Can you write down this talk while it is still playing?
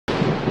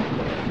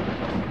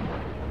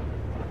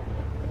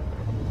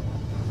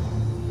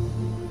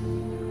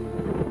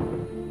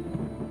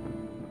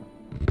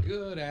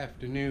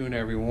afternoon,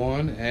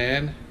 everyone,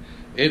 and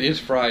it is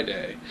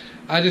Friday.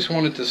 I just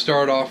wanted to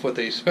start off with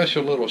a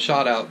special little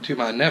shout out to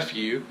my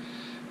nephew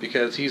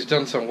because he's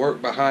done some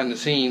work behind the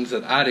scenes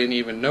that I didn't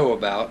even know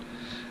about.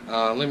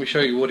 Let me show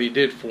you what he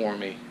did for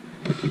me.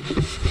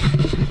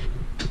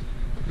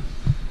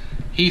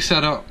 He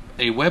set up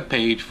a web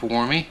page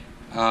for me.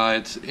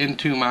 It's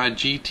Into My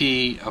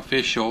GT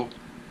official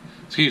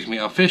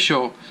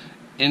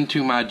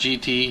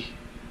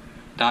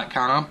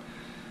intomygt.com.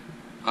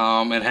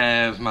 It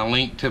has my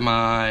link to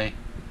my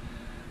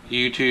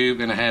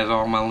YouTube, and it has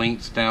all my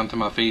links down to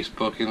my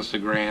Facebook,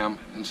 Instagram,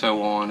 and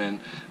so on, and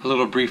a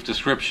little brief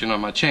description of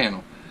my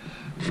channel.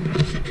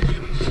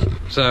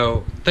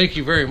 So thank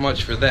you very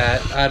much for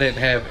that. I didn't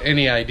have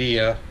any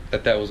idea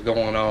that that was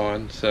going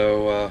on,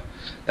 so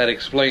that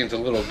explains a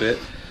little bit.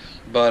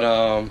 But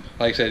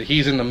like I said,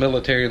 he's in the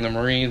military, in the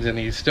Marines, and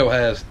he still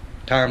has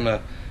time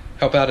to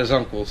help out his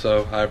uncle,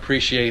 so I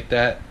appreciate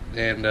that,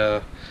 and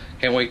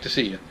can't wait to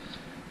see you.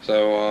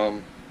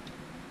 So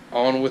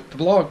on with the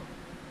vlog.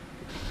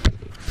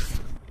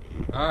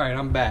 Alright,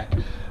 I'm back.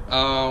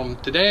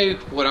 Today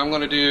what I'm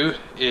going to do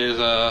is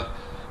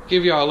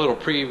give y'all a little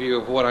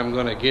preview of what I'm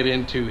going to get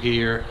into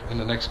here in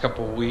the next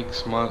couple of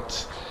weeks,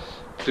 months,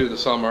 through the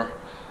summer.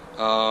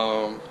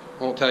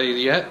 Won't tell you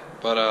yet,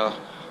 but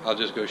I'll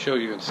just go show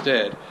you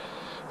instead.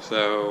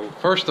 So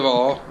first of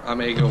all, I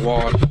may go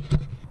wash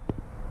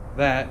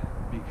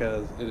that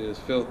because it is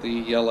filthy,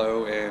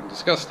 yellow, and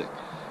disgusting.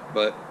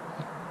 But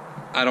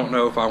I don't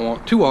know if I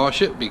want to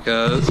wash it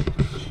because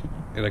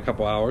in a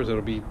couple hours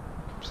it'll be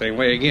the same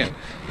way again.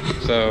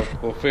 So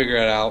we'll figure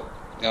it out.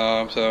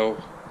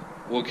 So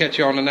we'll catch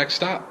you on the next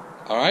stop.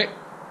 Alright?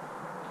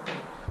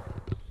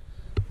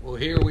 Well,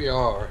 here we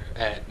are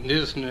at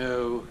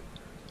Nismo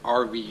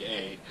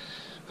RVA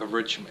of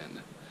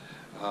Richmond.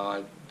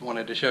 I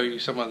wanted to show you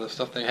some of the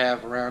stuff they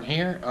have around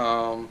here.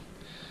 I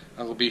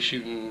will be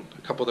shooting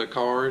a couple of their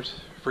cars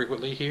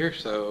frequently here,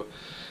 so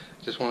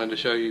just wanted to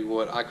show you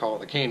what I call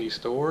the candy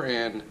store,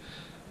 and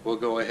we'll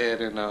go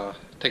ahead and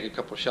take a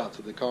couple shots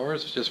of the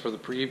cars just for the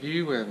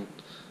preview, and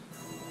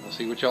we'll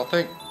see what y'all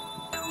think.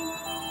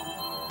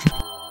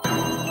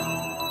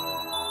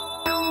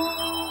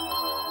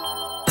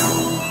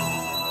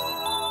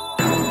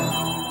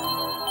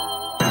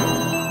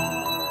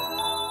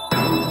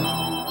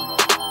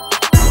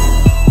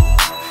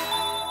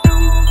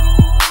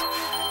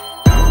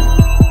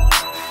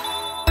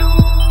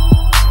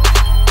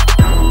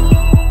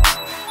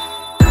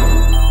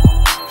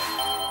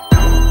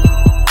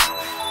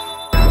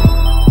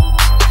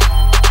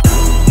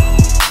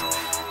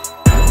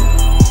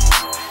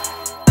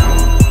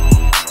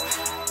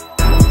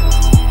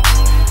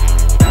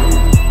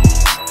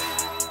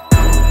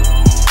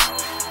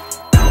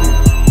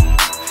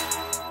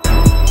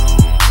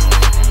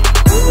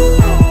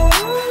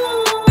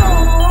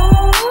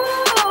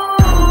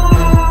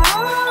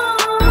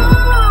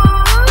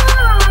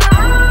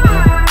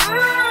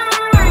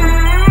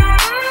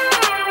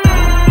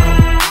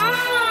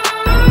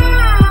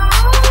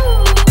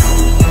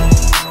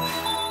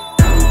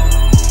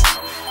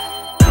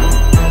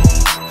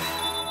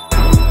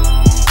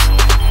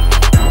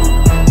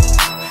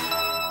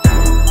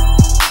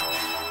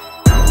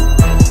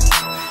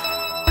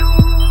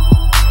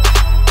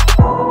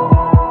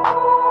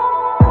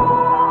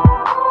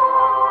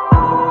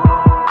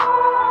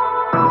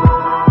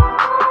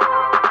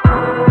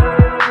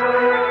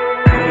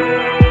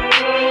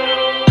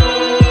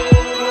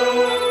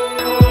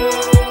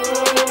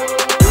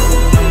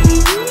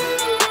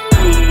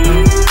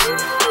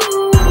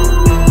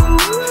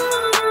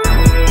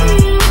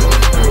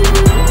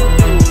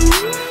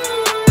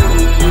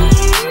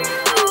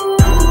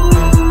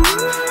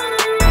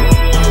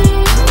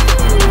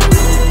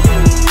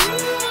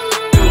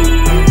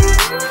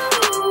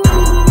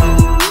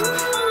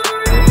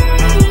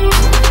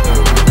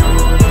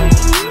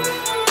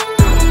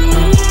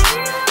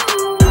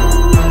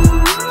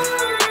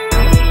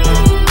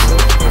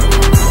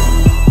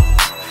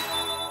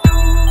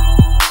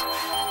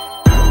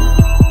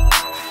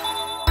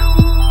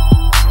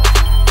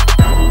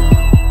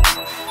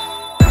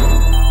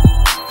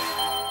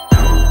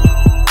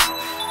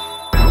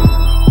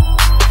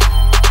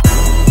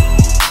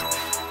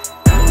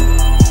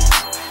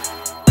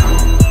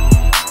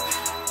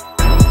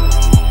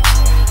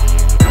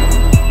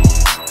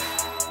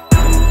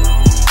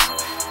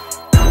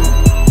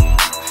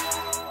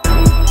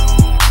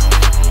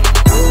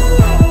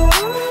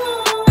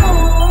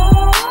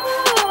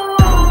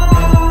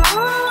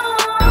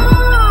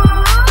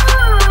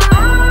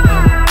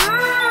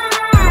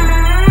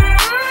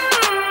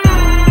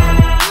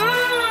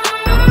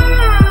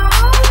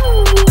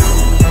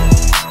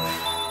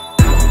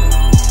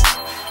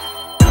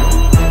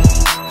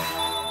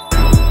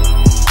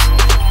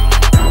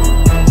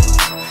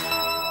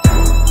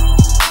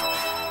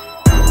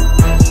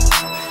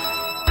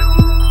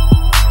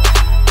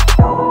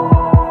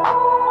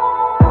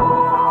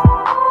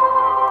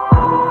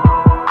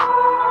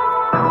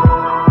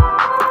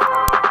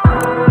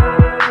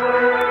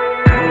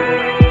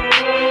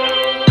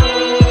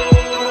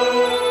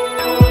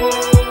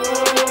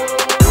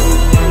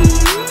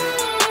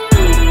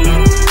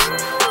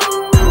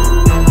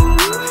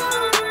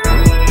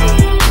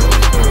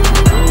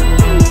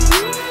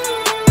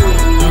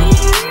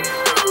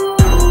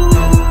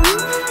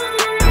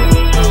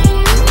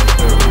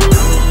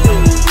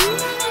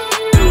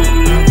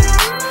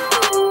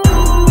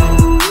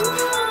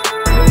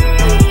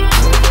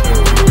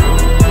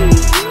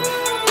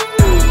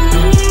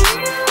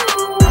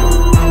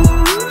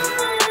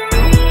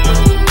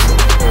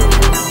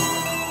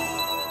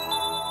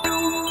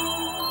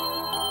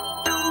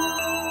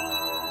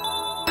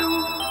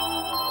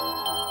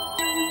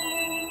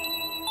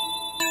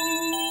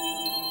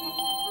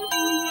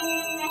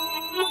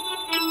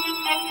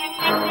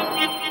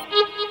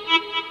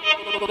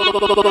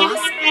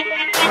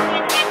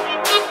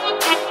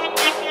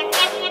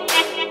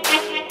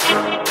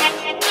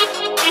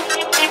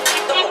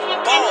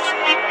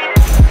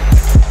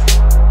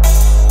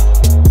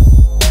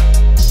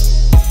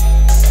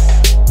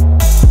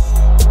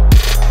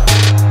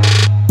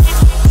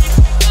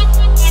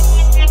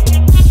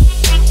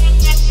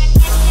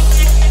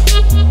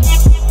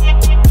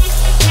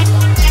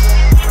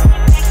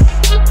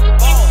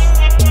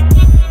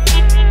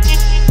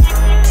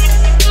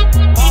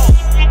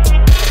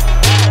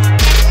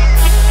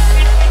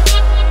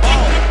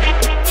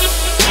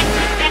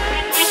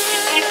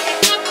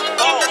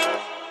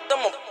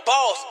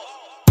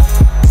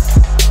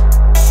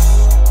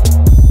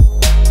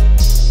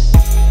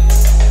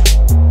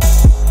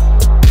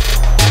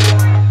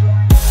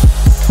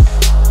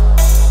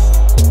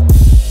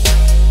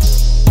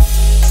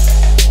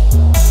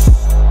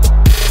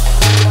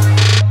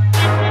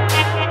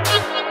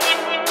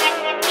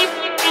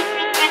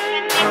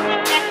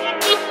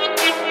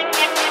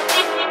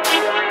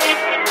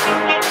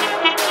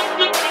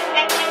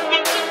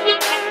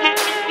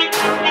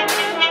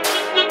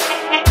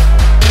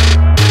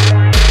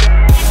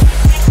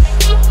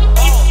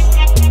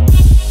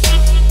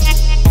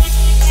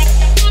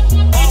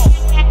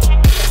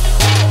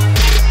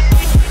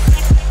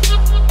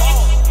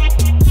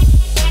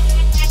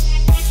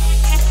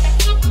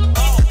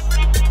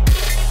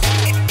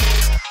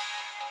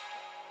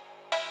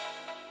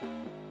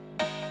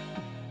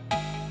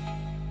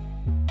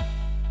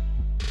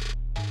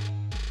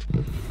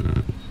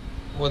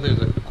 Well,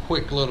 there's a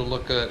quick little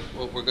look at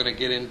what we're going to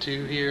get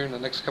into here in the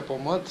next couple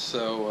of months,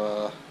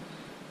 so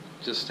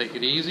just take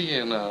it easy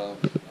and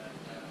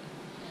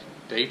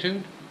stay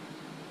tuned.